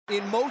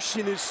In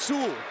motion is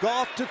Sewell.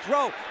 Goff to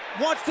throw.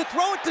 Wants to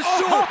throw it to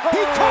Sewell. He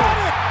caught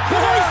it.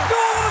 Yes.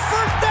 Sewell with a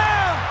first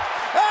down.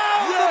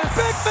 Oh, yes. The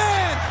big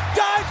man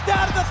dives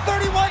down to the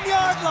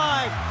 31-yard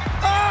line.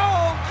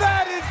 Oh,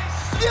 that is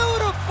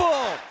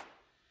beautiful.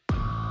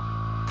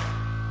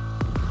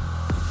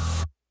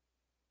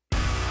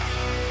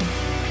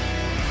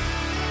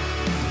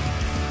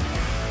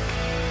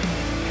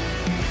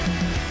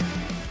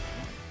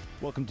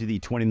 Welcome to the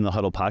 20 in the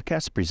Huddle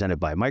podcast presented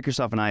by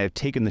Microsoft, and I have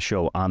taken the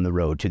show on the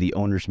road to the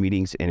owners'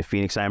 meetings in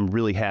Phoenix. I'm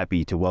really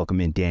happy to welcome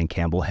in Dan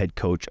Campbell, head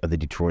coach of the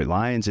Detroit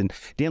Lions. And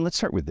Dan, let's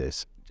start with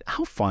this.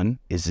 How fun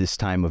is this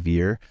time of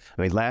year?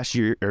 I mean, last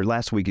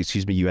week,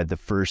 you had the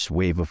first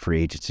wave of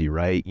free agency,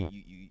 right?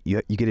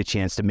 You get a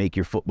chance to make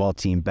your football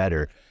team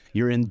better.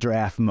 You're in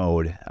draft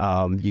mode.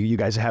 You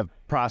guys have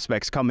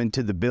prospects coming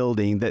to the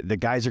building. The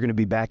guys are going to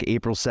be back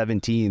April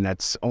 17.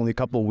 That's only a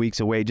couple of weeks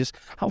away. Just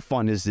how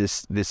fun is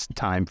this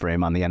time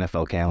frame on the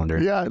NFL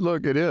calendar? Yeah,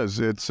 look, it is.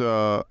 It's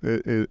a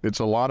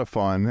lot of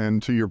fun.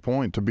 And to your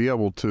point, to be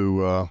able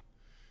to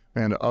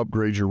and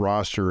upgrade your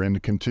roster and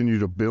to continue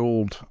to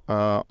build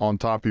on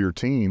top of your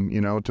team,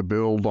 to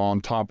build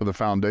on top of the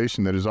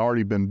foundation that has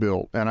already been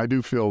built. And I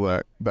do feel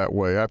that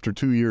way. After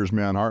 2 years,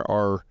 man,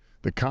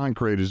 the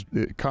concrete has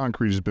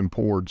been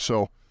poured.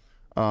 So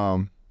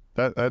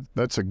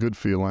that's a good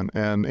feeling.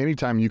 And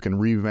anytime you can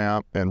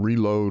revamp and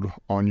reload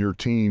on your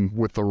team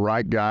with the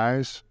right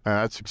guys,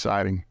 that's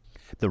exciting.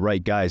 The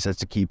right guys,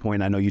 that's a key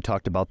point. I know you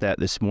talked about that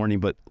this morning,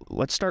 but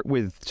let's start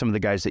with some of the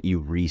guys that you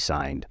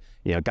re-signed.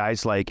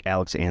 Guys like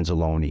Alex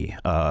Anzalone,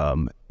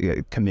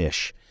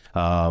 Kamish,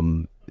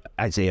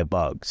 Isaiah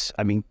Buggs.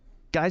 I mean,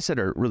 guys that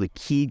are really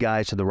key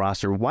guys to the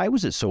roster. Why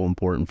was it so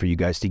important for you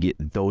guys to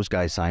get those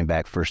guys signed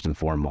back first and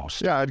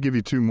foremost? Yeah, I'd give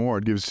you two more.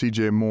 I'd give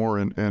C.J. Moore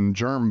and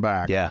Germ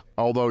back. Yeah.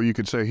 Although you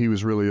could say he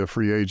was really a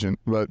free agent,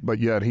 but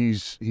yet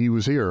he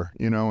was here,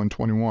 in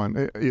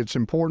 21. It's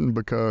important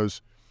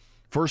because,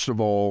 first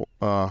of all,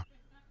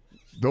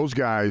 those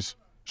guys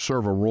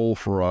serve a role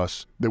for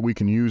us that we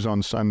can use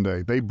on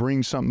Sunday. They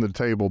bring something to the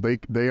table.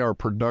 They are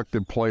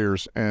productive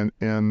players and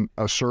in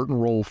a certain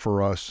role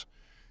for us.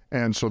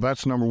 And so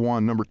that's number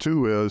one. Number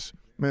two is,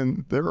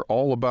 man, they're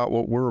all about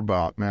what we're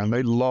about, man.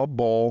 They love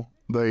ball.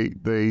 They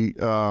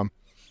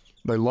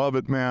love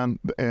it, man,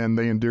 and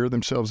they endear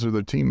themselves to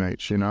their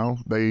teammates.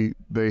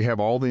 They have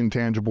all the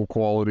intangible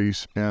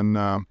qualities, and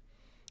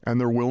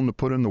they're willing to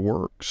put in the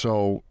work.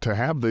 So to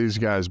have these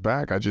guys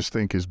back, I just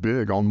think is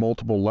big on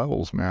multiple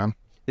levels, man.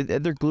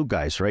 They're glue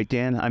guys, right,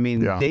 Dan? I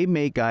mean, They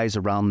make guys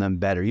around them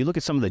better. You look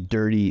at some of the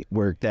dirty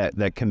work that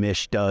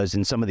Kamish does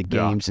in some of the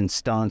games and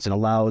stunts and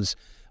allows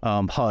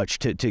Hutch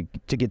to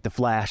get the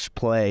flash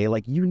play.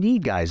 Like, you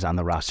need guys on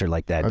the roster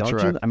like that,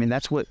 don't you? I mean,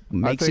 that's what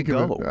makes it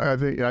go. I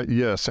think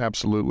yes,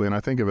 absolutely. And I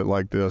think of it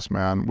like this,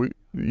 man.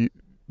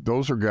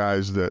 Those are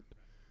guys that,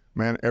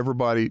 man,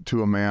 everybody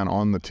to a man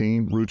on the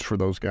team roots for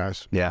those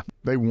guys. Yeah.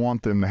 They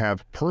want them to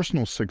have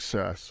personal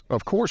success.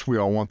 Of course, we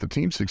all want the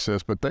team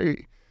success, but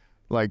they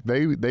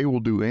will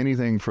do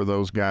anything for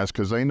those guys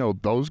because they know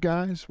those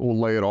guys will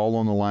lay it all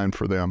on the line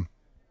for them.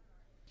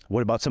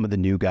 What about some of the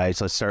new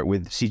guys? Let's start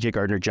with C.J.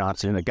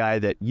 Gardner-Johnson, a guy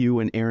that you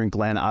and Aaron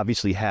Glenn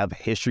obviously have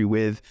history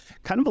with.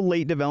 Kind of a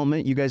late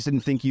development. You guys didn't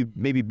think you'd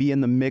maybe be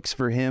in the mix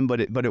for him,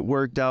 but it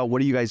worked out. What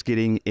are you guys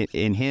getting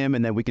in him?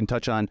 And then we can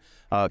touch on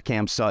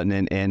Cam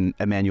Sutton and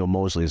Emmanuel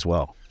Moseley as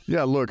well.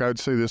 Yeah, look, I would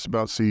say this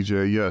about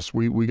C.J. Yes,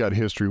 we got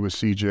history with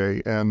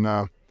C.J.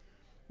 And,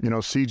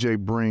 C.J.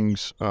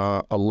 brings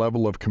a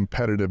level of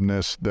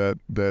competitiveness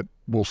that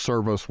will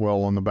serve us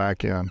well on the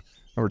back end.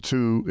 Number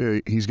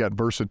two, he's got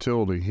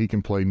versatility. He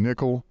can play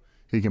nickel.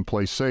 He can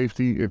play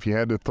safety. If you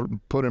had to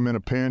put him in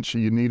a pinch,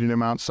 you needed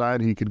him outside,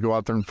 he could go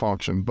out there and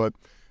function.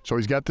 So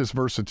he's got this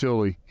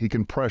versatility. He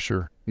can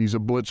pressure. He's a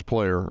blitz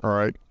player, all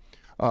right?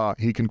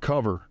 He can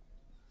cover.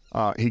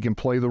 He can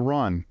play the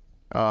run.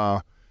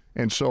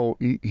 And so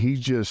he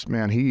just,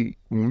 man,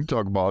 when we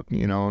talk about,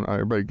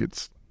 everybody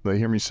they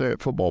hear me say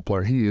it, football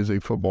player. He is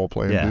a football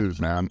playing dude,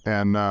 man.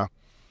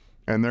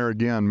 And there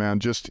again, man,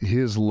 just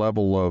his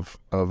level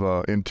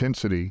of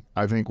intensity,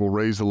 I think, will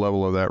raise the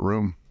level of that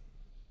room.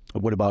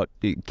 What about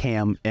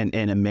Cam and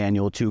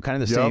Emmanuel, too?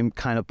 Kind of the same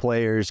kind of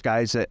players,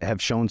 guys that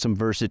have shown some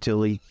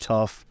versatility,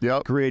 tough,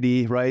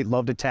 gritty, right?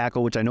 Love to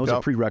tackle, which I know is a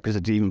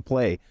prerequisite to even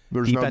play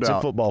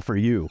defensive football for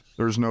you.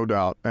 There's no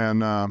doubt.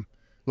 And,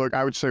 look,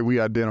 I would say we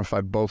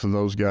identified both of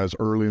those guys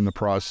early in the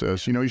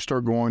process. You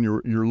start going,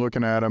 you're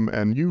looking at them,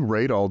 and you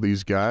rate all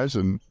these guys,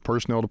 and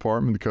personnel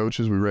department, the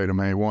coaches, we rate them.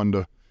 Hey, one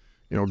to,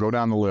 go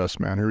down the list,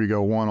 man. Here you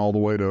go, one all the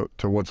way to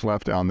what's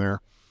left down there.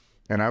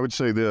 And I would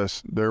say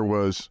this, there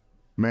was,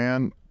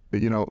 man,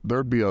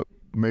 there'd be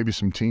maybe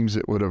some teams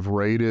that would have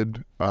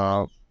rated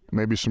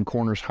maybe some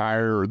corners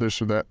higher or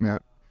this or that. Man,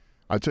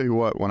 I tell you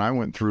what, when I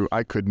went through,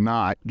 I could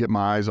not get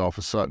my eyes off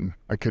of Sutton.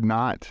 I could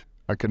not.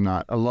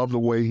 I love the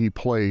way he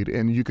played,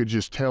 and you could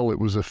just tell it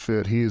was a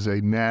fit. He is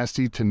a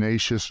nasty,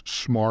 tenacious,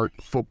 smart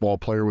football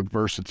player with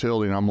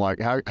versatility. And I'm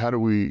like, how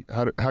can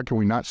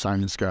we not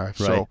sign this guy? Right.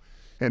 So,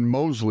 and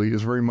Moseley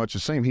is very much the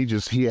same.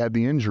 He had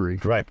the injury.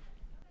 Right.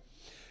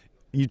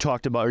 you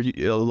talked about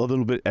a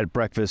little bit at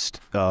breakfast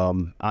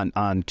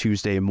on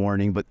Tuesday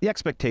morning, but the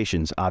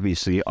expectations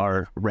obviously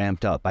are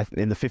ramped up.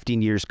 In the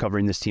 15 years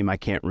covering this team, I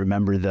can't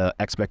remember the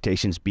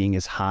expectations being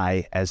as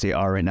high as they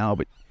are right now,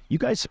 but you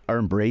guys are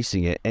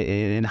embracing it.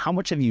 And how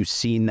much have you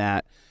seen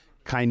that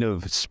kind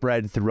of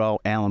spread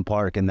throughout Allen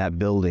Park and that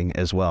building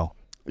as well?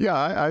 Yeah,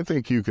 I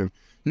think you can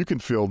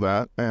feel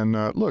that. And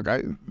look,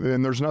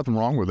 and there's nothing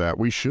wrong with that.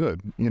 We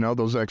should.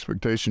 Those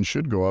expectations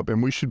should go up,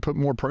 and we should put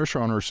more pressure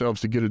on ourselves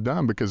to get it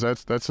done, because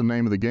that's the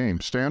name of the game.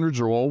 Standards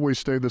will always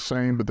stay the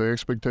same, but the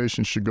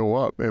expectations should go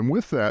up. And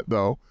with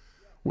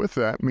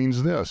that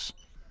means this.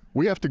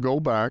 We have to go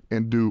back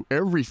and do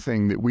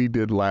everything that we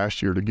did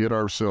last year to get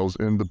ourselves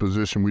in the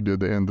position we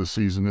did to end the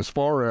season. As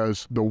far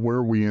as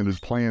where we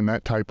ended playing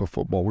that type of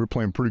football, we're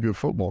playing pretty good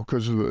football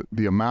because of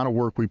the amount of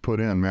work we put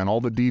in, man, all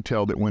the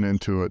detail that went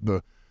into it,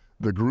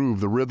 the groove,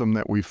 the rhythm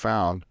that we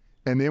found,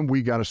 and then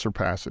we got to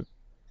surpass it.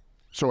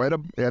 So at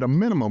a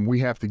minimum, we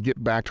have to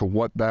get back to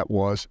what that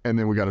was, and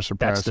then we got to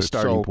surpass it. That's the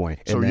starting point.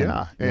 So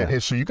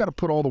and so you got to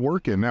put all the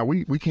work in. Now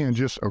we can't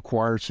just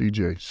acquire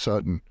CJ,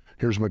 Sutton.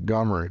 Here's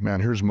Montgomery,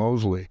 man. Here's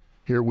Moseley.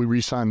 Here we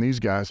re-sign these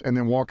guys, and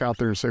then walk out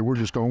there and say we're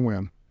just going to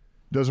win.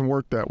 Doesn't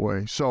work that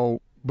way. So,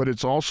 but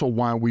it's also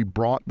why we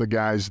brought the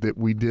guys that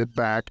we did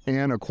back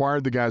and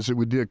acquired the guys that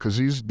we did, because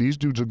these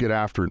dudes will get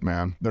after it,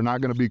 man. They're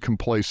not going to be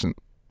complacent.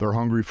 They're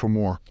hungry for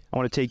more. I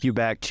want to take you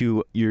back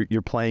to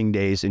your playing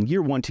days. In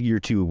year 1 to year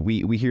 2,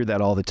 we hear that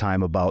all the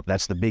time about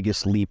that's the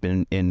biggest leap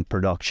in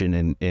production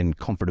and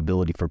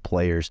comfortability for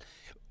players.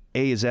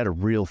 Is that a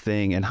real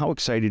thing? And how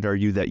excited are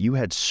you that you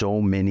had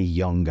so many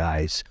young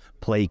guys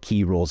play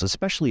key roles,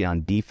 especially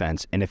on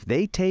defense? And if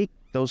they take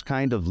those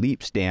kind of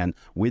leaps, Dan,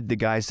 with the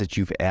guys that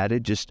you've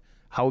added, just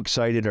how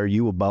excited are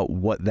you about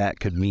what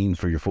that could mean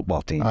for your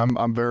football team?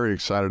 I'm very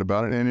excited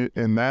about it.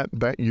 And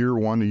that year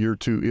 1 to year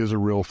 2 is a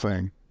real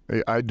thing.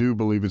 I do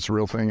believe it's a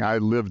real thing. I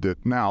lived it.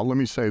 Now, let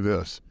me say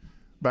this.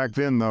 Back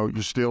then, though,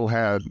 you still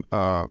had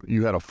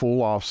you had a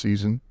full off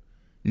season.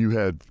 You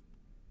had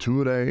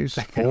 2-a-days,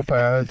 full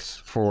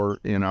pads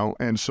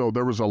and so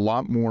there was a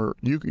lot more.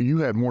 You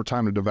had more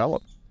time to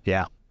develop.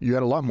 Yeah, you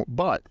had a lot more.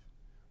 But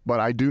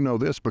I do know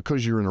this,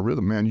 because you're in a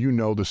rhythm, man. You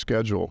know the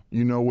schedule.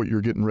 You know what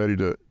you're getting ready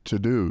to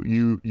do.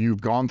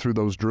 You've gone through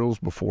those drills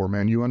before,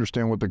 man. You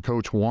understand what the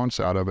coach wants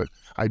out of it.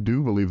 I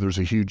do believe there's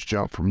a huge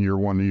jump from year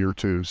 1 to year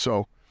 2.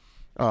 So.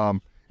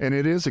 And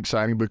it is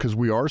exciting because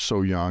we are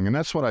so young, and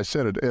that's what I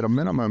said. At a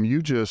minimum,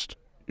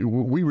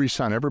 we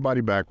re-sign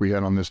everybody back we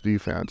had on this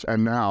defense,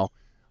 and now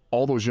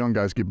all those young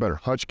guys get better.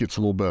 Hutch gets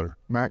a little better.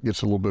 Matt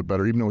gets a little bit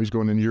better. Even though he's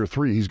going in year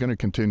 3, he's going to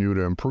continue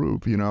to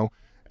improve,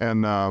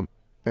 And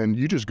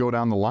you just go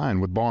down the line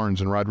with Barnes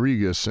and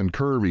Rodriguez and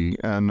Kirby,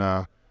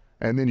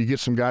 and then you get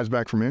some guys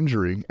back from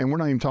injury, and we're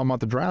not even talking about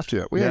the draft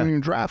yet. We haven't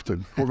even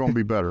drafted. We're going to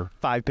be better.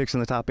 5 picks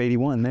in the top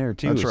 81 there,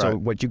 too. That's right. So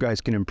what you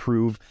guys can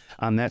improve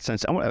on that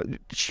sense. I want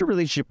your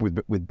relationship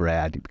with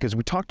Brad, because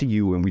we talked to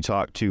you and we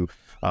talked to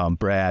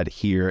Brad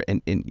here,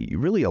 and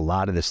really a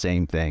lot of the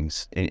same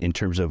things in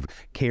terms of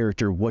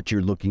character, what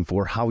you're looking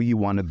for, how you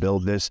want to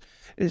build this.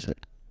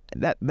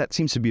 That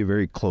seems to be a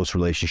very close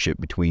relationship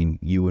between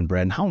you and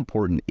Brad. And how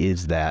important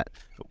is that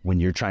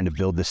when you're trying to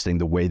build this thing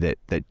the way that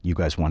you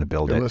guys want to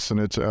build it? Listen,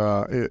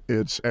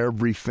 it's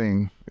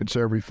everything. It's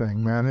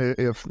everything, man.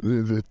 If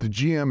the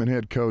GM and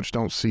head coach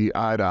don't see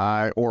eye to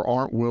eye or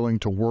aren't willing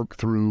to work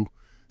through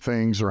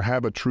things or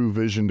have a true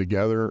vision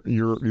together,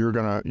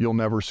 you'll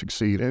never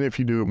succeed. And if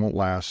you do, it won't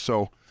last.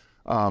 So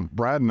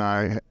Brad and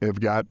I have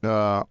got,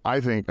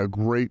 I think, a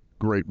great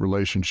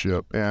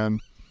relationship.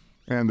 And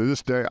to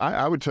this day,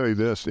 I would tell you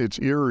this, it's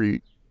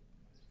eerie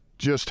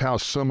just how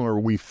similar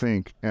we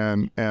think.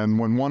 And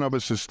when one of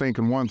us is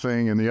thinking one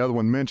thing and the other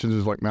one mentions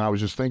is like, man, I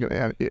was just thinking.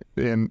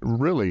 And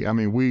really, I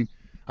mean,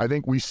 I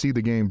think we see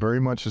the game very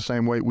much the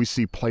same way. We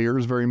see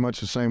players very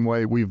much the same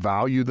way. We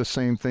value the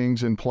same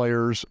things in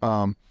players.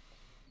 And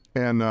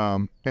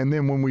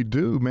then when we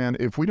do, man,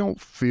 if we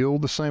don't feel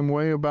the same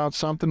way about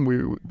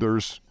something,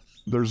 there's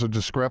a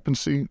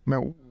discrepancy.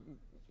 Man,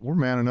 we're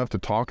man enough to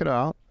talk it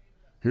out.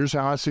 Here's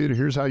how I see it.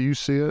 Here's how you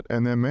see it.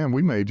 And then, man,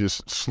 we may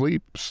just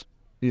sleep.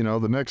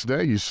 The next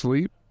day you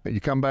sleep, you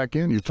come back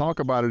in, you talk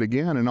about it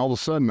again, and all of a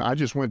sudden I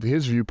just went to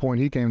his viewpoint,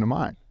 he came to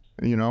mine,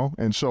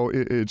 And so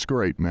it's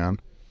great, man.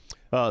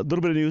 A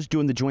little bit of news,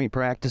 doing the joint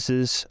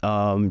practices.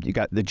 You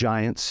got the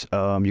Giants. You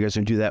guys are going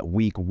to do that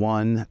week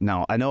 1.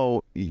 Now, I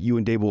know you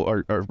and Dable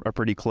are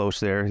pretty close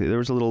there. There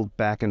was a little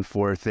back and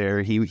forth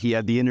there. He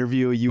had the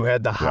interview. You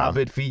had the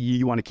Hobbit feed.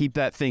 You want to keep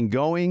that thing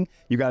going?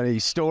 You got any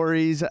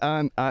stories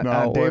on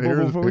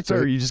Dable before we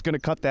start, or are you just going to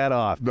cut that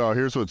off? No,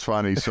 here's what's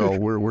funny. So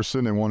we're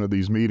sitting in one of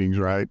these meetings,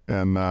 right?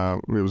 And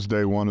it was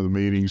day 1 of the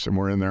meetings, and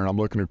we're in there, and I'm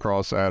looking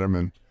across at him,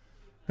 and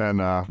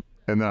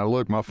then I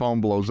look, my phone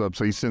blows up,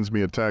 so he sends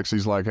me a text.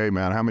 He's like, hey,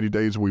 man, how many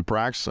days are we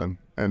practicing?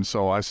 And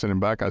so I sent him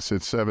back, I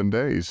said, 7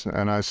 days.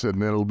 And I said,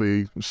 and it'll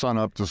be sun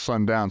up to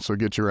sundown, so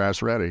get your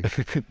ass ready.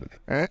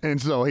 and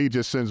so he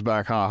just sends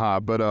back, ha-ha.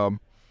 But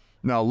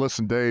Now,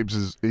 listen,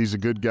 he's a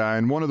good guy,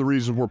 and one of the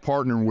reasons we're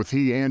partnering with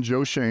he and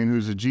Joe Shane,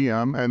 who's a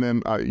GM, and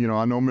then I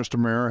know Mr.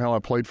 Mayer, hell, I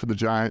played for the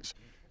Giants,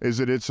 is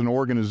that it's an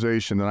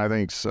organization that I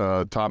think's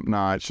top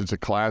notch. It's a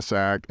class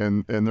act,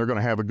 and they're going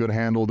to have a good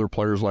handle of their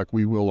players like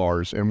we will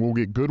ours, and we'll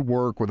get good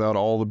work without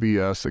all the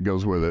BS that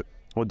goes with it.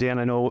 Well, Dan,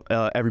 I know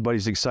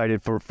everybody's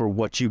excited for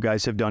what you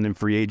guys have done in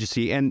free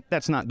agency, and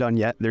that's not done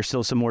yet. There's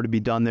still some more to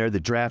be done there. The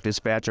draft is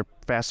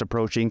fast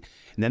approaching,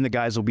 and then the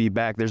guys will be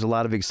back. There's a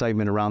lot of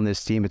excitement around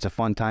this team. It's a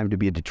fun time to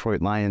be a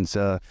Detroit Lions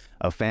a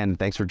fan.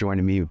 Thanks for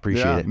joining me.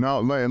 Appreciate it. No,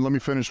 and let me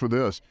finish with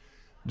this.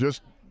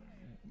 Just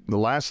the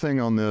last thing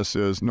on this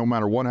is, no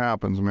matter what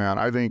happens, man,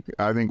 I think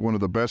one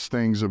of the best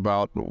things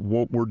about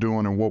what we're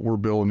doing and what we're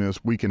building is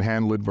we can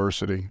handle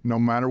adversity, no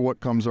matter what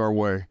comes our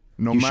way.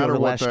 No matter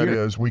what that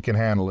is, we can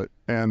handle it,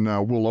 and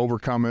we'll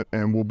overcome it,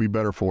 and we'll be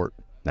better for it.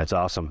 That's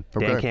awesome.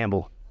 Okay. Dan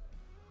Campbell.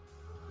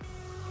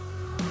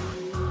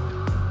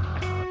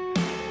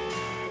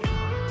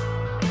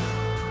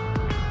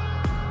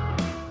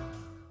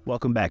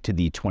 Welcome back to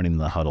the 20 in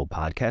the Huddle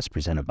podcast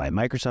presented by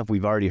Microsoft.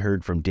 We've already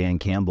heard from Dan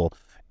Campbell,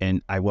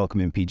 and I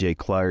welcome in PJ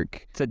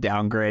Clark. It's a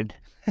downgrade.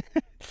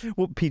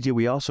 Well, PJ,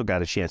 we also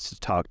got a chance to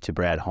talk to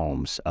Brad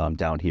Holmes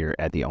down here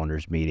at the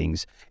owners'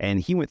 meetings, and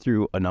he went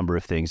through a number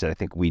of things that I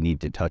think we need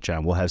to touch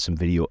on. We'll have some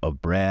video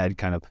of Brad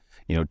kind of,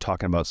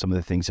 talking about some of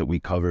the things that we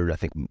covered. I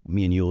think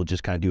me and you will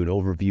just kind of do an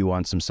overview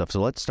on some stuff.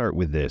 So let's start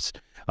with this,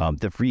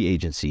 the free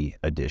agency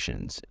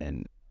additions.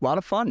 And a lot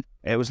of fun.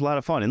 It was a lot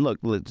of fun. And look,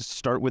 let's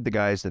start with the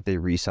guys that they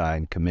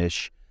re-signed,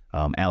 Commish,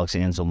 Alex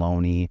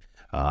Anzalone,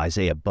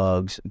 Isaiah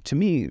Buggs. To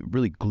me,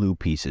 really glue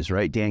pieces,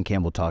 right? Dan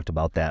Campbell talked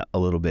about that a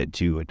little bit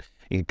too.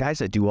 And guys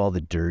that do all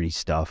the dirty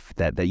stuff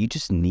that you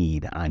just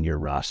need on your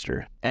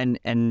roster.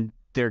 And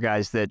they're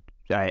guys that,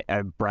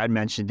 Brad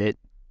mentioned it,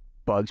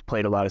 Buggs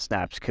played a lot of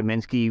snaps.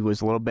 Cominsky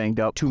was a little banged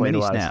up, Too played many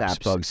a lot snaps, of snaps.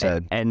 Buggs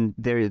said. And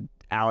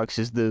Alex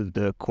is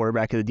the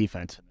quarterback of the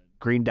defense.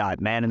 Green dot,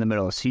 man in the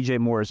middle. CJ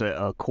Moore is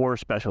a core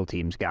special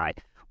teams guy.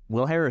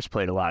 Will Harris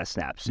played a lot of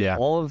snaps. Yeah.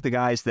 All of the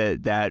guys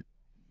that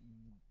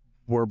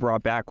were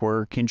brought back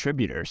were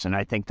contributors, and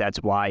I think that's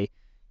why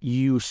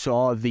you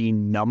saw the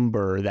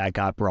number that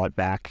got brought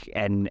back,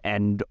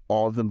 and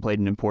all of them played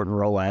an important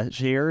role last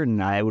year,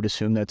 and I would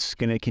assume that's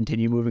going to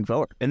continue moving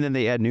forward. And then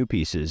they add new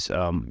pieces.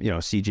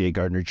 CJ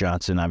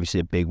Gardner-Johnson, obviously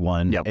a big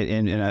one. Yep.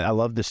 And I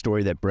love the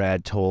story that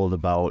Brad told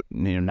about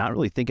not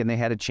really thinking they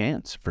had a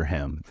chance for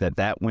him,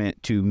 that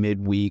went to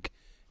midweek.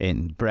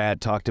 And Brad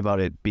talked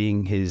about it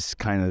being his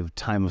kind of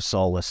time of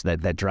solace,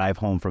 that drive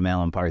home from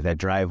Allen Park, that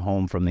drive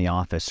home from the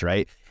office,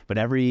 right? But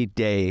every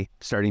day,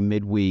 starting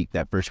midweek,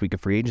 that first week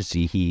of free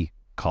agency, he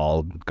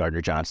called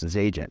Gardner-Johnson's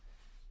agent.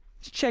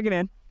 Just checking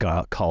in.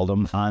 Called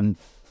him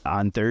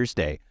on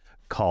Thursday.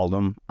 Called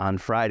him on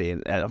Friday.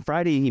 And on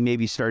Friday, he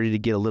maybe started to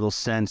get a little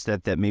sense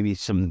that maybe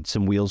some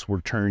wheels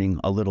were turning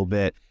a little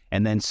bit.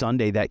 And then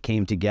Sunday that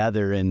came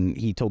together, and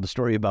he told the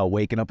story about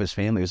waking up his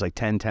family. It was like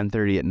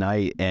 10:30 at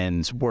night, and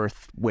It's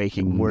worth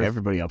waking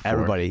everybody up for.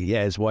 Everybody,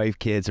 yeah, his wife,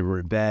 kids were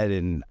in bed,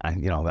 and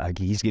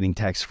he's getting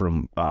texts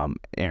from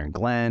Aaron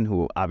Glenn,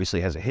 who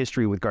obviously has a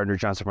history with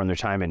Gardner-Johnson from their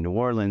time in New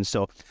Orleans.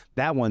 So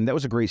that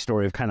was a great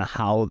story of kind of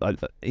how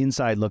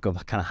inside look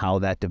of kind of how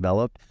that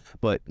developed.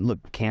 But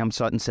look, Cam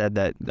Sutton said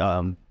that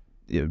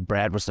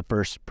Brad was the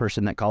first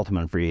person that called him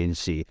on free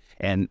agency,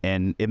 and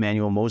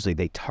Emmanuel Moseley,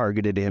 they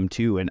targeted him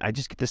too, and I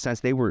just get the sense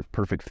they were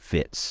perfect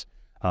fits.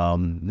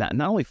 Not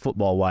only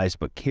football wise,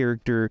 but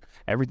character,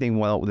 everything.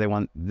 Well, they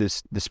want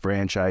this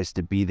franchise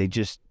to be. They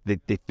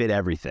fit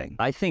everything.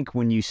 I think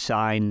when you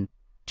sign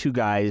two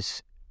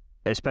guys,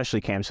 especially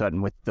Cam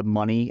Sutton, with the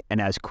money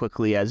and as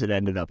quickly as it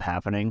ended up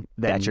happening,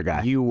 then That's your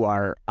guy. You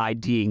are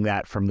IDing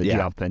that from the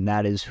jump, and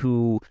that is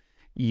who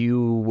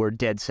you were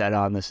dead set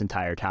on this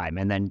entire time.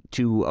 And then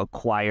to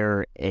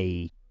acquire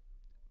a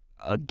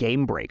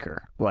game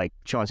breaker like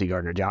Chauncey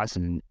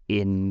Gardner-Johnson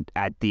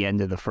at the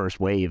end of the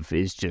first wave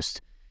is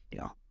just,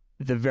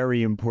 the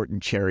very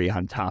important cherry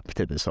on top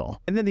to this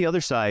all. And then the other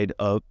side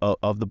of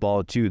the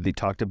ball too, they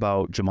talked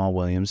about Jamal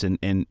Williams,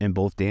 and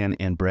both Dan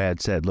and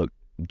Brad said, look,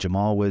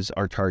 Jamal was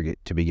our target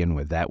to begin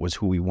with. That was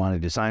who we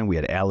wanted to sign. We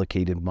had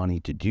allocated money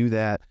to do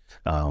that,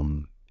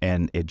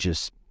 and it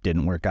just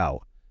didn't work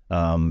out.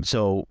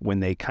 So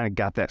when they kind of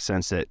got that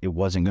sense that it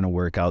wasn't going to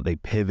work out, they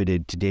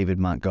pivoted to David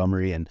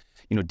Montgomery. And,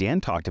 Dan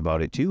talked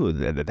about it too.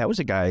 That was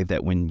a guy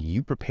that when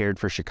you prepared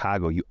for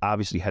Chicago, you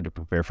obviously had to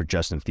prepare for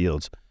Justin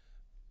Fields.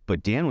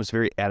 But Dan was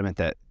very adamant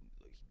that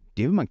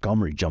David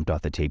Montgomery jumped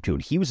off the tape too.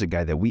 And he was a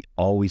guy that we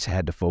always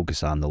had to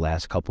focus on the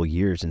last couple of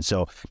years. And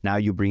so now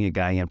you bring a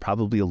guy in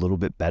probably a little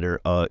bit better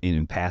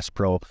in pass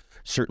pro,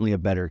 certainly a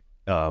better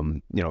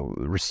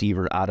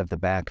receiver out of the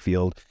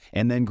backfield.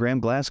 And then Graham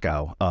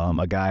Glasgow,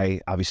 a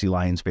guy obviously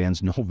Lions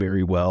fans know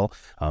very well,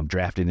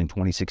 drafted in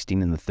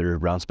 2016 in the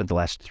third round, spent the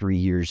last 3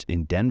 years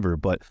in Denver,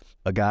 but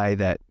a guy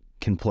that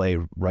can play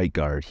right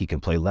guard. He can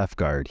play left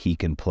guard. He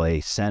can play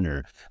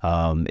center.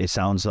 It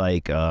sounds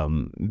like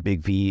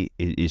Big V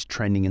is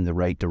trending in the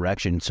right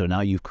direction. So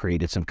now you've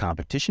created some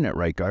competition at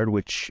right guard,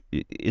 which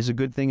is a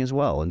good thing as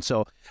well. And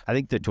so I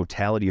think the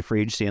totality of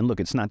free agency, and look,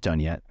 it's not done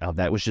yet.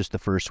 That was just the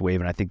first wave,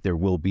 and I think there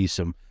will be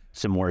some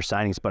more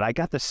signings. But I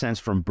got the sense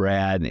from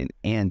Brad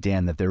and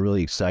Dan that they're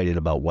really excited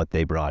about what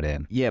they brought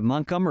in. Yeah,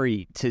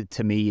 Montgomery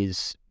to me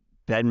is,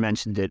 Ben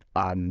mentioned it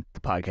on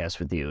the podcast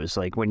with you. It's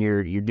like when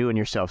you're doing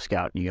your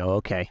self-scout and you go,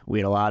 okay, we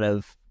had a lot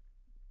of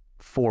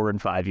 4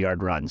 and 5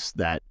 yard runs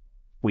that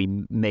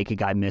we make a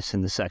guy miss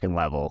in the second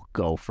level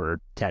go for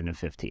 10 and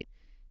 15.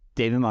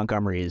 David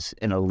Montgomery is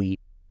an elite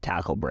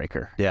tackle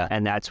breaker. Yeah.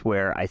 And that's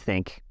where I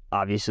think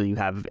obviously you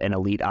have an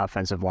elite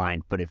offensive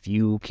line, but if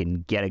you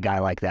can get a guy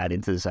like that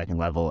into the second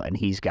level and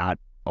he's got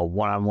a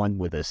one-on-one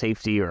with a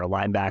safety or a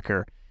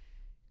linebacker,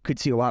 could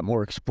see a lot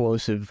more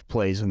explosive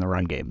plays in the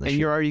run game this year. And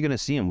you're already going to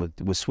see him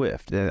with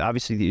Swift.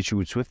 Obviously, the issue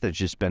with Swift has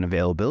just been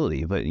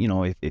availability. But, you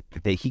know,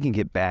 if he can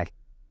get back,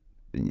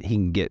 he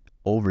can get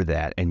over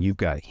that, and you've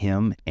got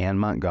him and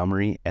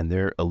Montgomery and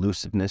their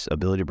elusiveness,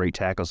 ability to break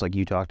tackles like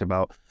you talked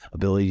about,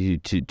 ability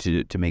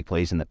to make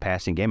plays in the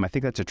passing game. I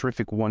think that's a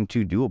terrific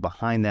 1-2 duo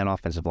behind that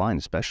offensive line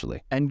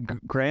especially. And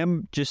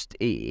Graham, just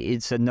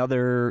it's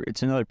another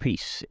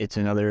piece. It's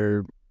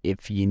another...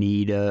 If you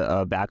need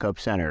a backup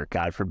center,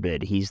 God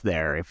forbid, he's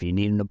there. If you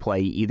need him to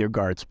play either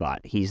guard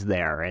spot, he's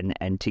there.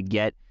 And to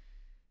get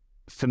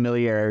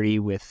familiarity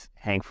with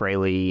Hank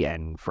Fraley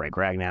and Frank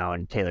Ragnow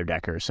and Taylor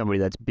Decker, somebody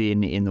that's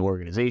been in the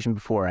organization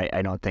before,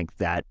 I don't think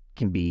that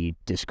can be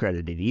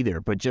discredited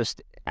either. But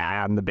just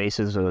on the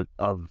basis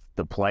of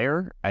the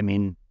player, I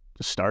mean,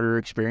 the starter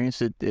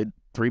experience at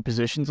 3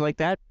 positions like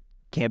that,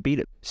 can't beat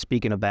it.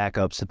 Speaking of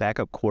backups, the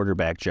backup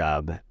quarterback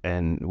job,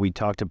 and we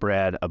talked to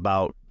Brad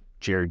about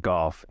Jared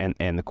Goff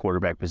and the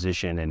quarterback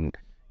position, and,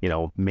 you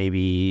know,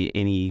 maybe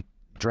any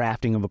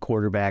drafting of a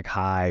quarterback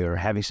high or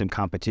having some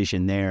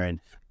competition there. And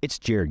it's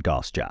Jared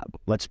Goff's job.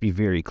 Let's be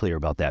very clear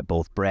about that.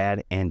 Both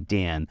Brad and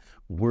Dan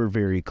were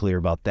very clear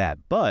about that.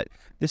 But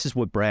this is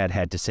what Brad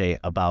had to say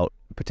about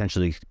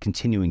potentially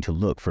continuing to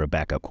look for a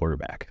backup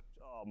quarterback.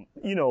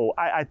 You know,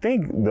 I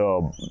think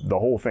the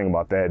whole thing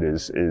about that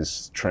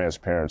is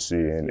transparency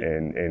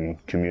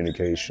and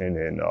communication,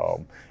 and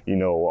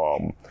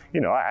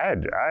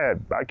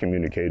I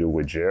communicated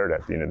with Jared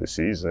at the end of the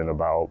season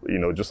about, you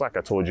know, just like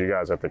I told you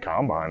guys at the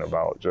combine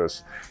about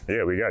just,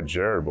 yeah, we got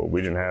Jared, but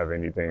we didn't have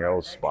anything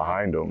else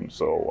behind him.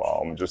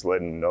 So just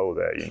letting him know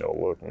that, you know,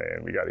 look,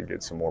 man, we got to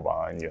get some more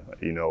behind you.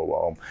 You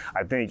know,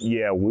 I think,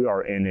 yeah, we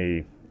are in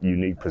a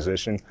unique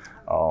position,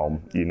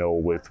 you know,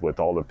 with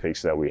all the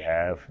picks that we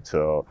have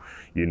to,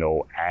 you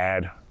know,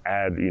 add,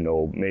 you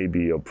know,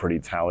 maybe a pretty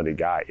talented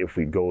guy if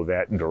we go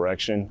that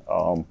direction.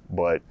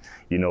 But,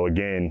 you know,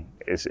 again,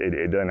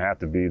 it doesn't have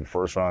to be the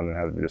first round, it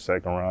doesn't have to be the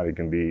second round. It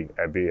can be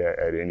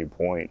at any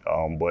point.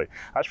 But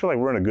I just feel like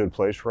we're in a good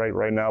place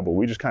right now, but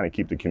we just kind of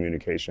keep the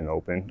communication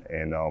open.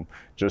 And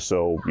just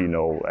so, you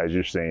know, as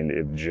you're saying,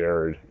 if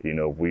Jared, you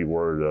know, if we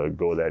were to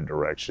go that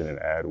direction and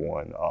add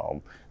one,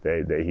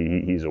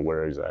 he's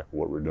aware exactly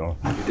what we're doing.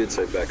 You did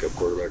say backup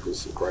quarterback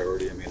was a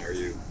priority. I mean, how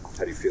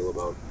do you feel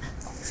about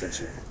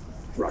essentially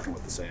rocking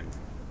with the same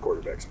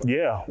quarterbacks?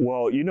 Yeah,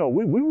 well, you know,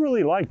 we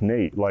really liked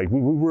Nate. Like, we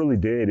really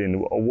did. And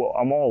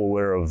I'm all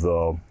aware of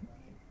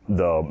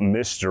the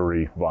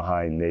mystery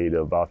behind Nate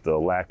about the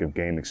lack of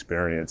game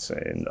experience.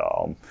 And,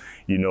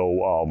 you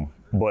know,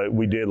 but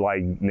we did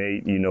like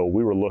Nate. You know,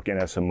 we were looking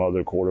at some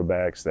other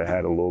quarterbacks that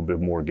had a little bit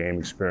more game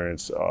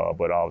experience,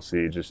 but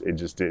obviously it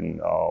just didn't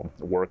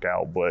work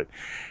out. But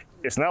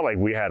it's not like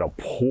we had a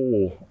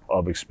pool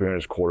of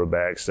experienced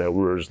quarterbacks that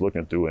we were just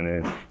looking through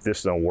and then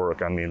this don't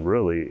work. I mean,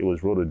 really, it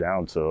was really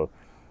down to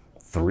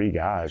 3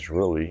 guys,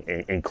 really,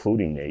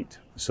 including Nate.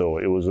 So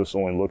it was just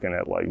only looking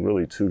at like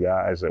really 2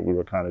 guys that we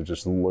were kind of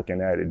just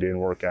looking at. It didn't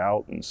work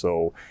out, and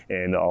so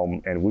and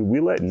we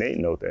let Nate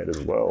know that as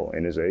well,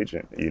 and his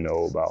agent, you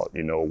know, about,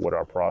 you know, what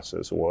our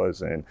process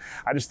was. And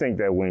I just think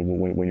that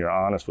when you're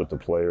honest with the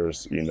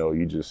players, you know,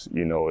 you just,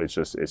 you know, it's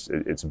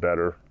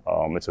better.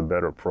 It's a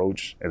better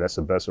approach, and that's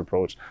the best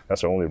approach.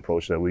 That's the only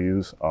approach that we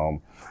use.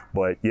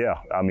 But yeah,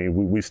 I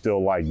mean, we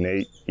still like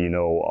Nate. You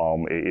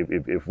know,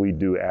 if we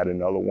do add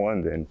another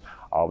one, then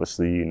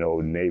obviously, you know,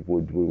 Nate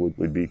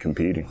would be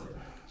competing.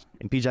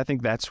 And Peach, I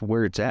think that's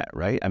where it's at,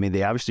 right? I mean,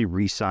 they obviously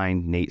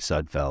re-signed Nate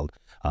Sudfeld,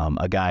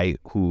 a guy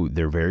who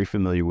they're very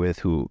familiar with,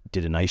 who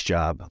did a nice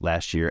job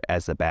last year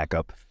as the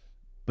backup,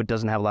 but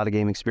doesn't have a lot of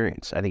game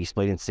experience. I think he's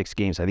played in 6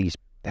 games. I think he's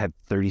had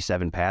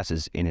 37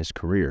 passes in his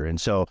career.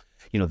 And so,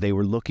 you know, they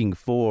were looking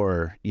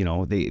for, you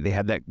know, they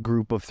had that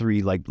group of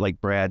 3, like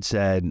Brad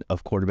said,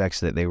 of quarterbacks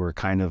that they were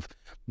kind of,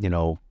 you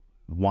know,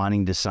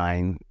 wanting to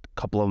sign. A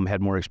couple of them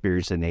had more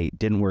experience than Nate.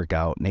 Didn't work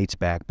out. Nate's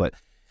back. But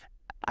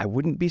I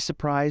wouldn't be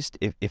surprised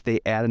if they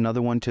add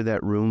another one to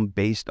that room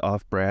based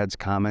off Brad's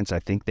comments. I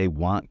think they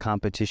want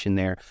competition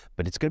there,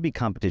 but it's going to be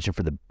competition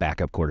for the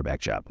backup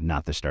quarterback job,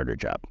 not the starter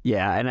job.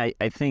 Yeah, and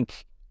I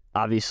think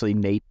obviously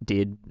Nate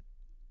did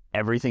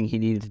everything he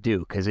needed to do,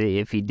 because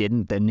if he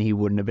didn't, then he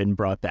wouldn't have been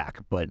brought back.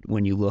 But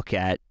when you look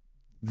at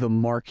the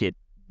market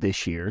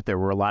this year, there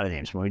were a lot of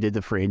names. When we did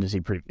the free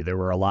agency preview, there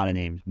were a lot of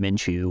names,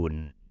 Minshew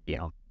and,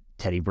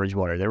 Teddy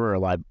Bridgewater. There were a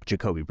lot,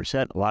 Jacoby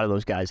Brissett. A lot of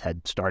those guys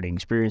had starting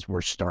experience,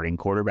 were starting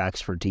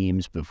quarterbacks for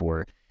teams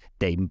before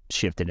they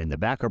shifted into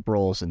backup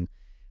roles. And,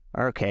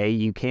 okay,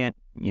 you can't,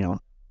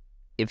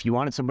 if you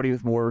wanted somebody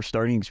with more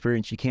starting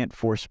experience, you can't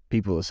force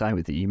people to sign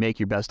with you. You make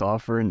your best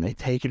offer, and they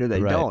take it or they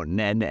don't.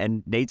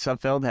 And Nate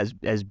Sudfeld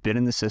has been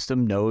in the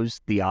system,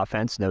 knows the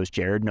offense, knows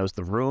Jared, knows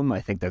the room.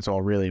 I think that's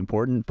all really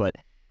important. But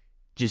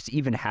just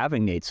even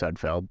having Nate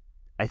Sudfeld,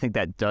 I think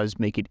that does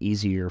make it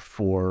easier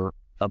for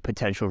a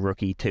potential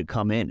rookie to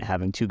come in,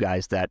 having two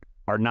guys that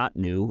are not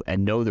new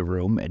and know the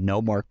room and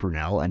know Mark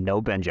Brunell and know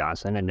Ben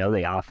Johnson and know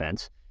the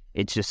offense.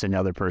 It's just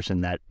another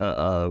person that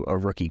a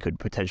rookie could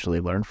potentially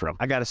learn from.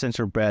 I got a sense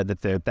from Brad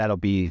that that'll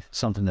be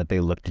something that they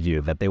look to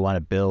do, that they want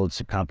to build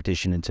some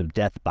competition and some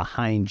depth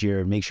behind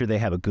Jared, make sure they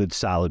have a good,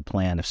 solid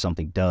plan if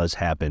something does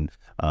happen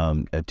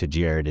to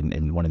Jared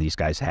and one of these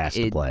guys has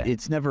to play.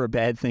 It's never a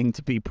bad thing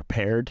to be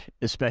prepared,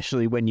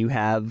 especially when you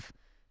have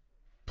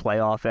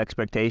playoff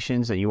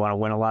expectations and you want to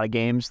win a lot of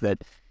games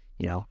that,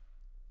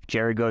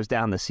 Jared goes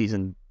down, the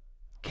season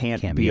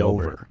can't be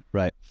over.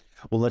 Right.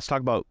 Well, let's talk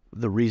about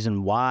the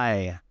reason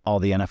why all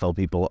the NFL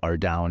people are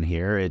down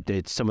here.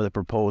 It's some of the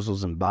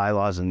proposals and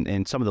bylaws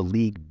and some of the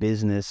league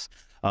business.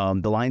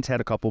 The Lions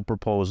had a couple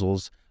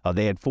proposals.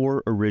 They had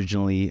 4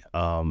 originally,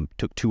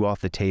 took 2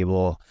 off the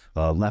table,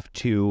 left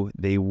 2.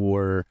 They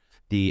were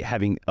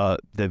having the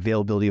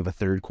availability of a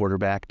third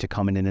quarterback to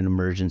come in an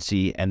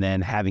emergency, and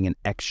then having an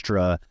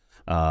extra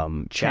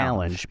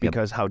challenge.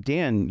 Because how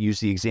Dan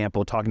used the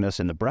example talking to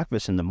us in the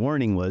breakfast in the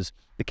morning was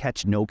the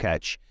catch, no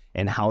catch,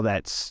 and how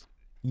that's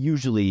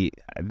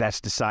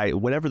decided.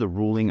 Whatever the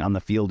ruling on the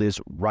field is,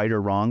 right or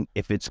wrong,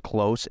 if it's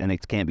close and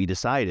it can't be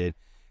decided,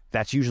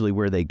 that's usually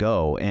where they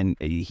go. And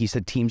he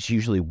said teams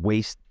usually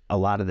waste a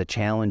lot of the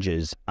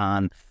challenges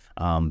on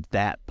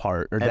that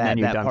part or that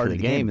part of the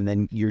game, and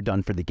then you're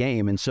done for the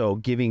game. And so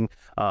giving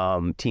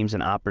teams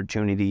an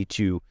opportunity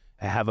to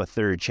have a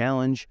third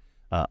challenge.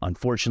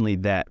 Unfortunately,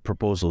 that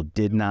proposal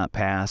did not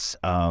pass.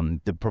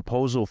 The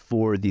proposal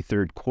for the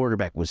third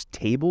quarterback was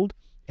tabled,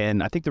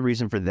 and I think the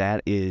reason for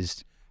that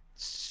is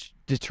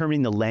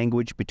determining the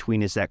language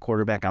between, is that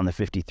quarterback on the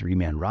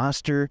 53-man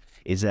roster?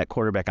 Is that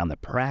quarterback on the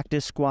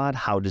practice squad?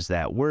 How does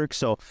that work?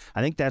 So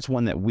I think that's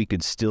one that we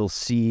could still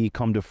see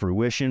come to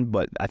fruition,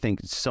 but I think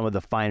some of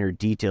the finer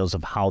details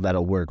of how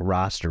that'll work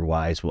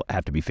roster-wise will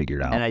have to be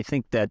figured out. And I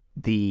think that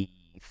the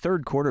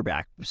third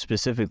quarterback,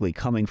 specifically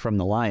coming from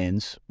the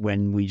Lions,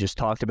 when we just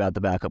talked about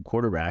the backup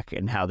quarterback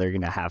and how they're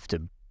going to have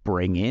to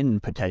bring in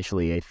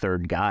potentially a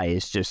third guy,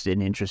 is just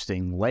an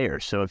interesting layer.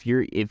 So if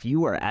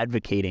you are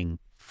advocating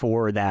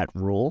for that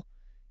rule,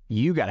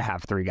 you got to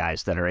have 3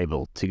 guys that are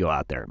able to go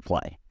out there and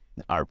play.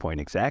 Our point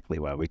exactly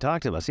what we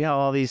talked about. See how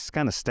all these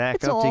kind of stack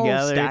it's up all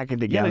together? Stacking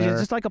together. Yeah,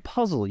 it's just like a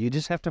puzzle. You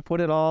just have to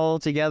put it all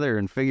together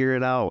and figure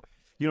it out.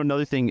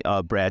 Another thing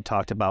Brad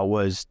talked about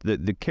was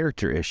the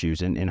character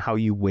issues and how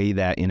you weigh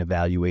that in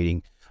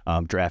evaluating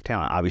draft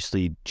talent.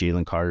 Obviously,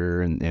 Jalen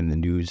Carter and the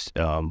news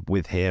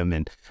with him,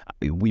 and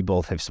we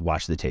both have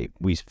watched the tape.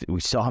 We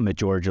saw him at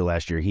Georgia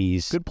last year.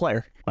 He's good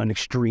player, an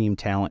extreme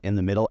talent in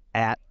the middle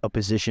at a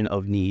position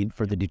of need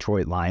for the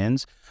Detroit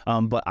Lions.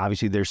 But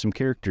obviously, there's some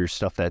character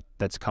stuff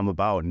that's come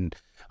about, and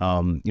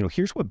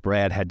here's what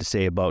Brad had to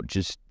say about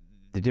just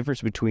the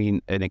difference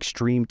between an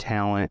extreme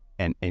talent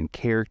and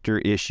character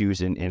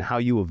issues and how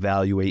you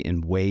evaluate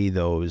and weigh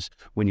those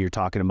when you're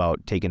talking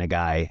about taking a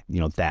guy,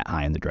 that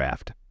high in the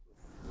draft.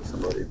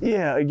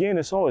 Yeah, again,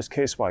 it's always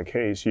case by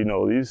case.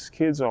 These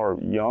kids are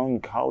young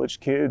college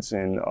kids,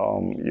 and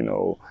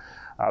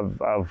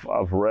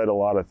I've read a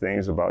lot of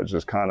things about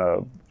just kind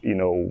of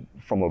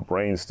from a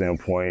brain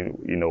standpoint,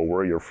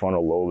 where your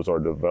frontal lobes are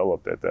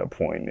developed at that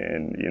point,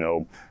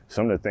 and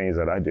some of the things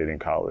that I did in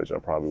college, I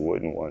probably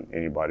wouldn't want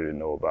anybody to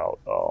know about.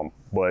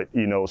 But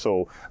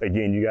so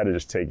again, you got to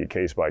just take it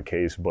case by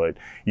case. But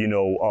you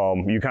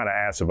kind of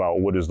asked about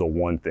what is the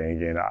one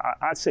thing, and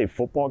I'd say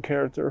football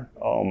character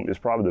is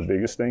probably the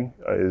biggest thing,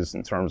 is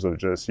in terms of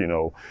just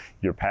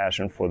your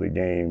passion for the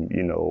game,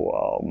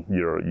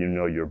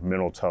 your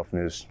mental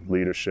toughness,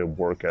 leadership,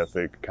 work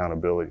ethic,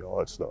 accountability, all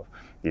that stuff.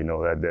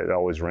 That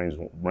always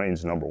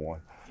reigns number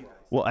one.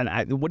 Well,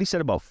 and what he said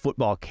about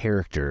football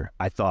character,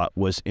 I thought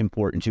was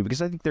important too,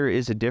 because I think there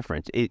is a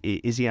difference.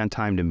 Is he on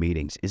time to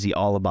meetings? Is he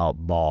all about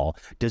ball?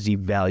 Does he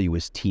value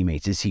his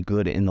teammates? Is he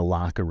good in the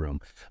locker room?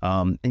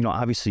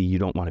 Obviously you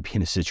don't want to be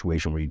in a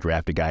situation where you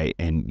draft a guy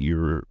and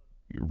you're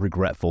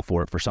regretful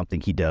for something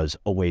he does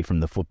away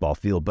from the football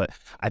field. But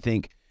I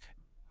think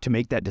to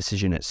make that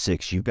decision at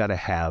 6, you've got to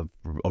have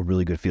a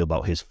really good feel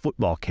about his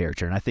football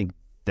character. And I think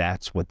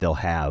that's what they'll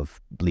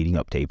have leading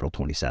up to April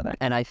 27th.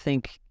 And I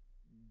think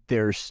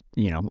there's,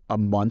 a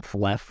month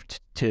left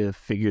to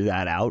figure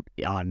that out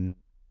on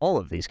all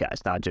of these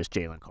guys, not just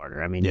Jalen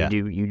Carter. I mean, yeah.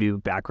 you do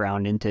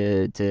background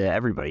into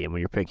everybody. And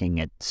when you're picking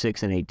at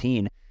 6 and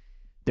 18,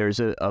 there's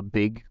a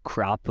big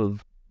crop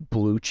of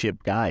blue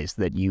chip guys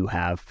that you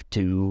have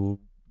to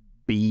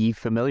be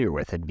familiar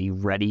with and be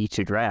ready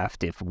to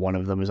draft if one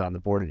of them is on the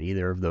board at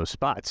either of those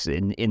spots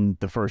in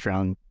the first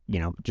round,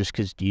 just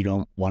because you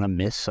don't want to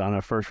miss on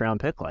a first round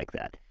pick like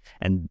that.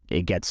 And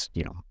it gets,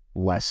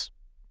 less,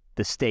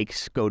 the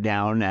stakes go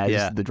down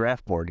as the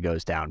draft board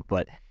goes down.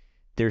 But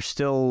there's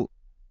still,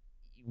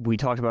 we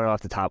talked about it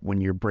off the top, when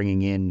you're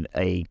bringing in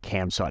a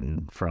Cam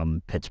Sutton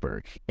from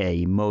Pittsburgh,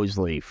 a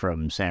Moseley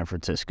from San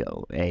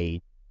Francisco,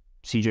 a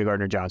CJ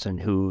Gardner-Johnson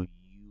who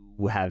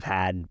you have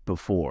had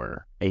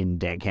before in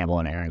Dan Campbell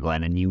and Aaron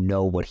Glenn, and you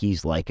know what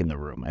he's like in the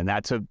room. And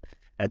that's a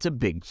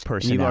big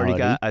personality. You've already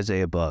got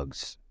Isaiah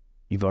Buggs.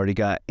 You've already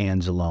got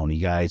Anzalone.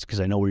 You guys,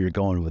 because I know where you're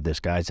going with this,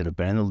 guys that have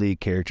been in the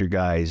league, character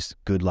guys,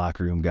 good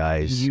locker room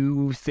guys.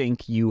 You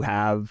think you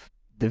have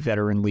the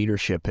veteran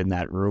leadership in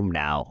that room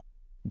now.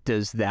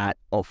 Does that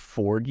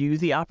afford you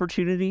the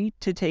opportunity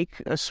to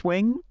take a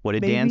swing? What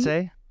did maybe? Dan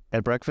say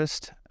at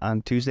breakfast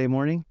on Tuesday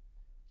morning?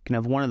 You can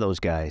have one of those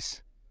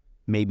guys,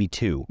 maybe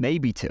two.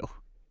 Maybe two.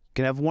 You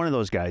can have one of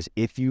those guys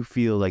if you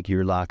feel like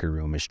your locker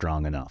room is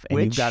strong enough. And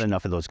you've got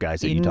enough of those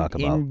guys that you talk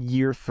about. In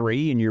year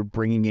 3, and you're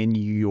bringing in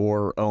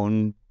your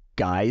own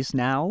guys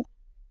now?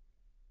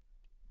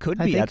 Could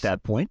be at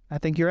that point. I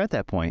think you're at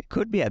that point.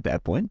 Could be at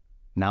that point.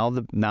 Now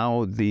the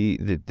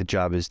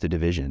job is the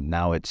division.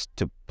 Now it's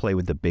to play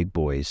with the big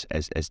boys,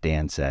 as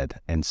Dan said.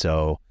 And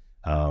so,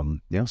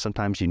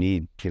 sometimes you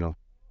need,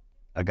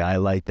 a guy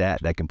like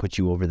that can put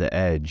you over the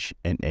edge,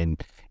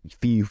 and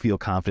you feel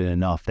confident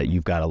enough that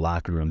you've got a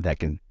locker room that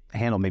can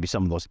handle maybe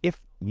some of those. If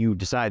you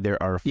decide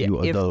there are a few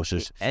of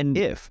those, and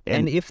if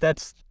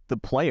that's the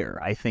player,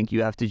 I think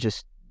you have to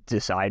just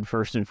decide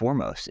first and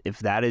foremost if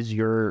that is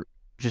your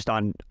just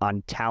on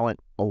talent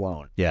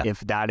alone. Yeah.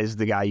 If that is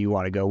the guy you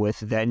want to go with,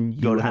 then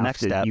you go to have the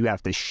next step. You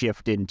have to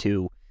shift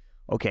into,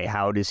 okay,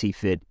 how does he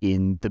fit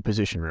in the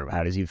position room?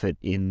 How does he fit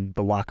in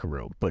the locker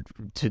room? But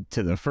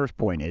to the first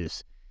point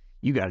is,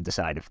 you got to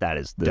decide if that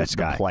is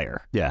the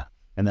player. Yeah,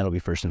 and that'll be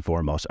first and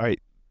foremost. All right,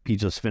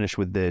 Pete, let's finish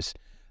with this.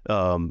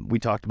 We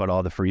talked about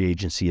all the free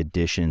agency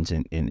additions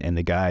and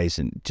the guys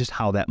and just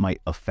how that might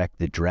affect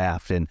the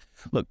draft. And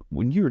look,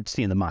 when you were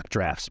seeing the mock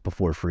drafts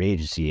before free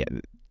agency,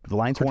 the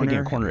Lions were taking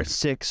a corner at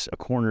 6, a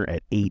corner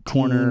at 18.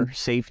 Corner,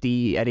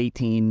 safety at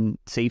 18,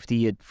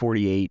 safety at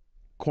 48.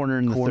 Corner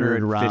in the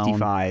third round.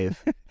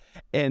 55.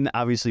 And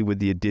obviously with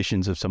the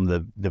additions of some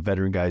of the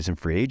veteran guys in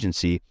free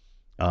agency,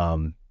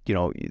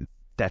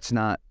 that's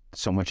not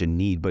so much a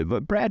need.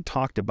 But Brad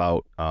talked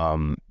about,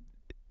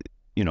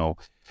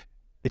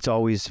 it's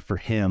always for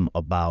him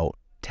about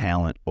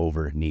talent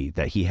over need,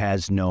 that he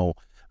has no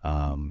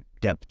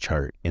depth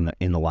chart in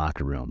the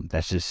locker room.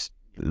 That's just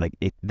like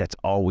it. That's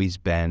always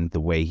been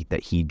the way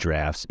that he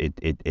drafts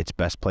its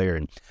best player.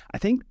 And I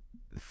think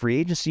free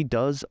agency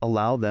does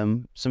allow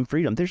them some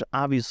freedom. There's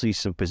obviously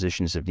some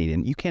positions of need,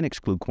 and you can't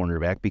exclude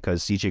cornerback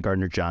because CJ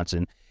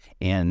Gardner-Johnson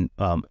and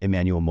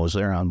Emmanuel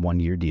Moseley are on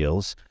 1-year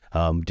deals.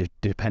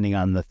 Depending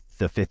on the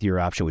 5th-year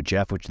option with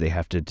Jeff, which they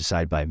have to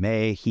decide by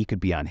May, he could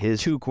be on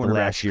his 2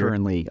 cornerbacks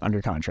currently under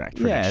contract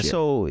for next year.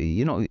 So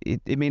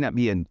it may not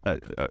be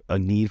a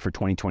need for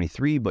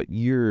 2023, but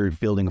you're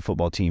building a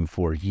football team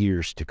for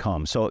years to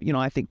come. So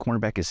I think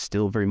cornerback is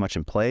still very much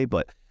in play,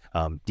 but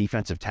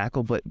defensive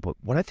tackle. But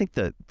what I think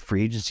the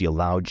free agency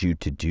allowed you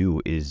to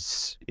do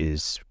is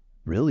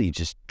really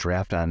just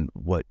draft on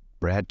what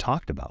Brad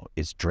talked about.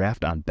 Is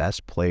draft on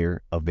best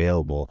player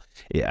available.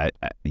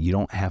 You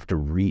don't have to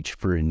reach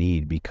for a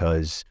need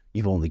because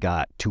you've only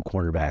got 2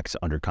 cornerbacks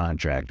under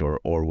contract or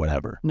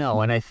whatever. No,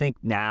 and I think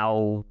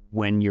now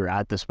when you're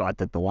at the spot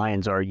that the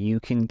Lions are, you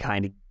can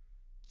kind of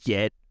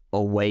get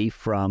away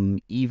from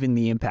even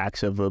the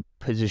impacts of a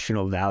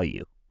positional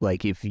value.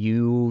 Like if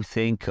you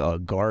think a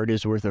guard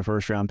is worth a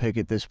first-round pick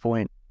at this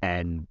point,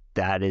 and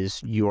that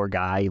is your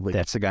guy. Like,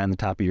 that's the guy on the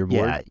top of your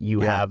board? Yeah, you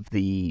have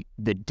the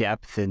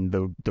depth and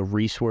the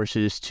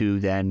resources to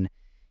then,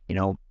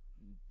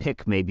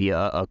 pick maybe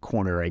a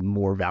corner, a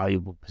more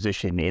valuable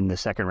position in the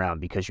second round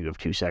because you have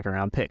 2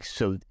 second-round picks.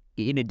 So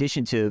in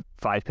addition to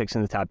 5 picks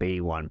in the top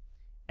 81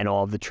 and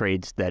all of the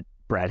trades that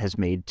Brad has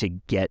made to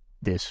get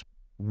this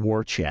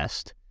war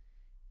chest,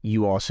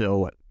 you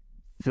also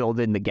filled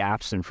in the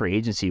gaps in free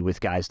agency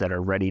with guys that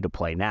are ready to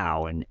play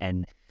now.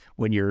 And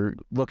when you're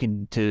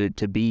looking to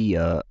be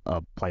a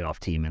playoff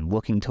team and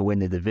looking to win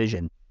the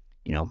division,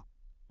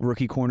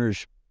 rookie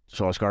corners,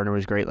 Sauce Gardner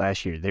was great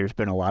last year. There's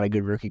been a lot of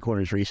good rookie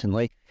corners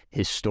recently.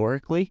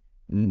 Historically,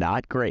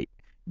 not great.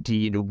 Do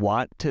you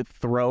want to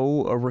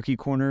throw a rookie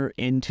corner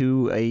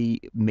into a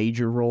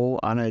major role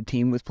on a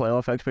team with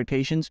playoff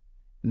expectations?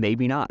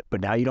 Maybe not, but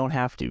now you don't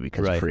have to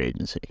because of free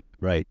agency.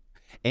 Right.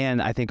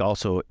 And I think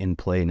also in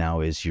play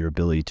now is your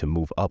ability to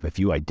move up. If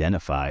you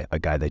identify a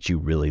guy that you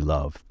really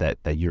love, that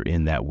you're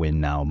in that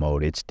win now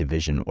mode, it's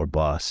division or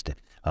bust,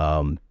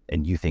 and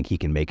you think he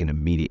can make an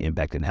immediate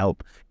impact and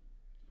help,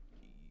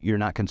 you're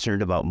not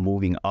concerned about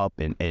moving up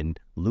and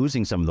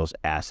losing some of those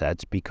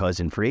assets because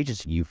in free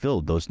agency you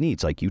filled those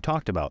needs like you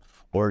talked about,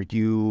 or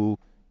you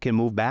can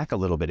move back a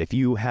little bit. If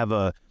you have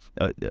a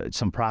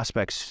some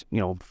prospects,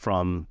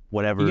 from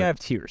whatever. You have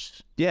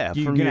tiers. Yeah,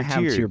 you're from gonna your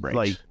have tier breaks.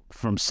 like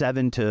from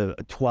 7 to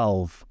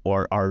 12,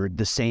 or are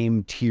the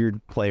same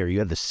tiered player. You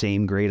have the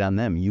same grade on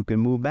them. You can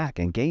move back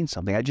and gain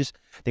something. I just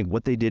think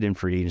what they did in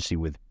free agency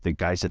with the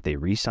guys that they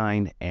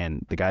re-signed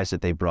and the guys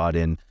that they brought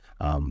in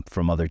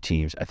from other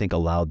teams, I think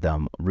allowed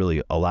them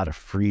really a lot of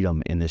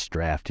freedom in this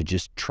draft to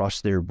just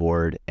trust their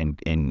board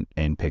and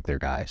pick their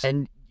guys.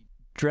 And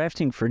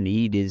drafting for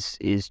need is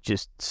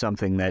just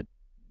something that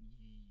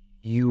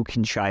you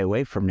can shy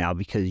away from now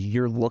because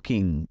you're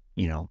looking,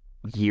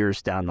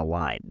 years down the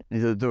line.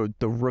 The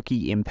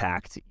rookie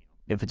impact,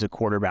 if it's a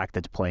quarterback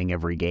that's playing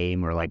every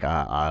game or like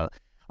a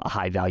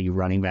high value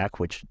running back,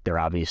 which there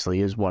obviously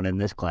is one in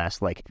this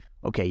class, like,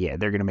 okay, yeah,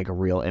 they're going to make a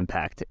real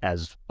impact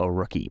as a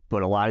rookie.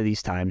 But a lot of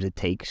these times it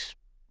takes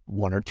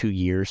 1 or 2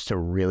 years to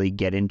really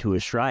get into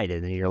a stride.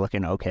 And then you're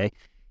looking, okay,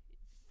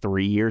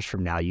 3 years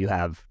from now you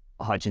have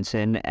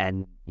Hutchinson,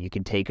 and you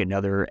can take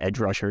another edge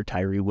rusher,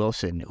 Tyree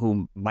Wilson,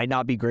 who might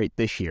not be great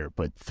this year,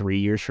 but 3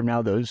 years from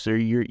now, those are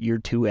your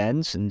two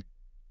ends, and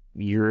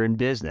you're in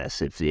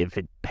business if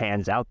it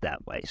pans out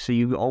that way. So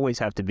you always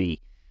have to be,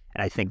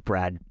 and I think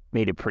Brad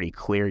made it pretty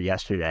clear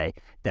yesterday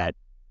that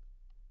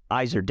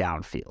eyes are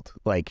downfield.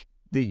 Like,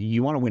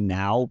 you want to win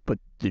now, but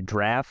the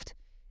draft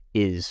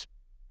is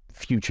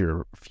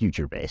future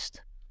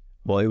based.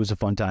 Well, it was a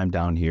fun time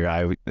down here.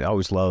 I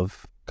always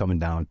love coming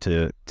down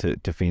to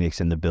Phoenix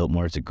and the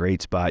Biltmore. It's a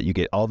great spot. You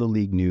get all the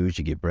league news.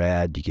 You get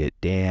Brad. You get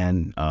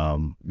Dan.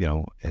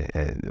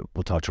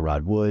 We'll talk to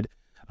Rod Wood,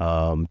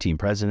 team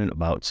president,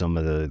 about some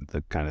of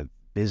the kind of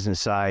business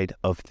side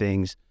of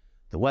things.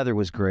 The weather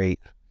was great.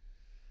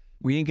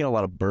 We didn't get a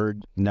lot of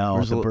bird.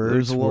 No, the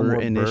birds were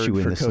an issue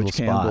in this little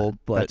spot.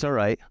 But that's all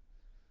right.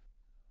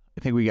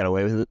 I think we got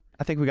away with it.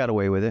 I think we got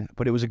away with it,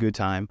 but it was a good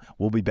time.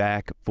 We'll be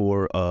back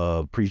for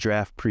a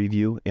pre-draft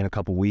preview in a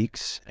couple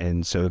weeks,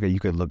 and so you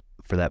could look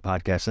for that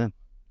podcast then.